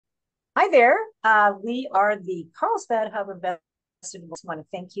Hi there. We are the Carlsbad Hub of Invested. I want to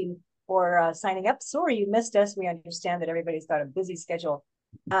thank you for signing up. Sorry you missed us. We understand that everybody's got a busy schedule.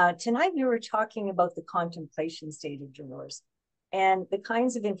 Tonight we were talking about the contemplation stage of divorce and the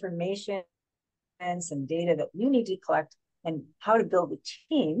kinds of information and some data that you need to collect and how to build a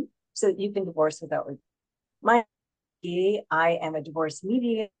team so that you can divorce without regret. My I am a divorce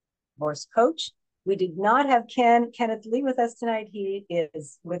mediator, divorce coach. We did not have Kenneth Lee with us tonight. He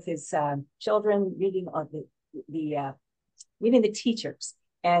is with his children reading on meeting the teachers,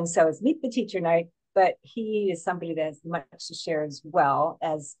 and so it's meet the teacher night. But he is somebody that has much to share as well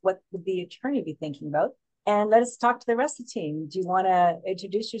as what would the attorney be thinking about. And let us talk to the rest of the team. Do you want to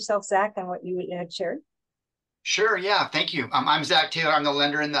introduce yourself, Zach, and what you had shared? Sure, yeah, thank you. I'm Zach Taylor. I'm the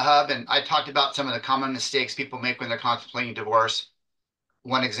lender in the hub, and I talked about some of the common mistakes people make when they're contemplating divorce.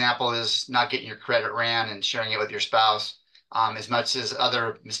 One example is not getting your credit ran and sharing it with your spouse, as much as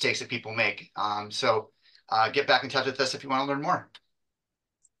other mistakes that people make. Get back in touch with us if you want to learn more.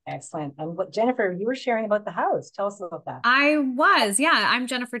 Excellent. And what Jennifer, you were sharing about the house. Tell us about that. Yeah. I'm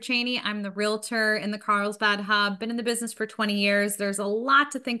Jennifer Cheney. I'm the realtor in the Carlsbad Hub. Been in the business for 20 years. There's a lot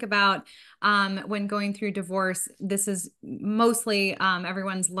to think about when going through divorce. This is mostly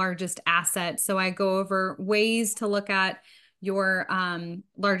everyone's largest asset. So I go over ways to look at your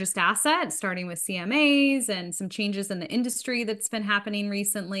largest asset, starting with CMAs and some changes in the industry that's been happening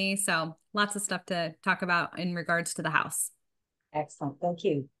recently. So lots of stuff to talk about in regards to the house. Excellent. Thank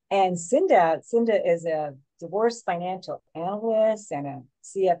you. And Cinda is a divorce financial analyst and a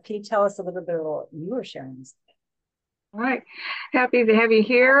CFP. Tell us a little bit about what you were sharing. All right. Happy to have you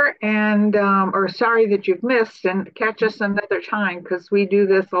here and or sorry that you've missed and catch us another time because we do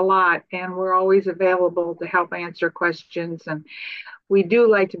this a lot and we're always available to help answer questions. And we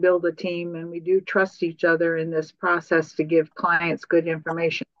do like to build a team and we do trust each other in this process to give clients good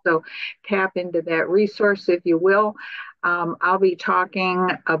information. So tap into that resource if you will. I'll be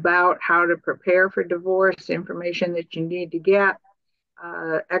talking about how to prepare for divorce, information that you need to get,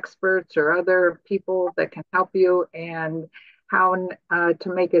 experts or other people that can help you, and how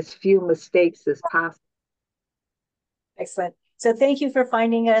to make as few mistakes as possible. Excellent. So thank you for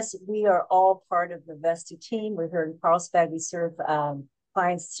finding us. We are all part of the Vesta team. We're here in Carlsbad. We serve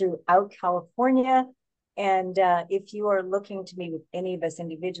clients throughout California. And if you are looking to meet with any of us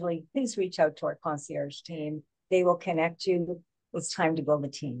individually, please reach out to our concierge team. They will connect you. It's time to build a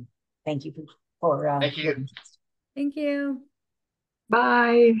team. Thank you for Thank your you. interest. Thank you.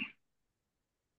 Bye.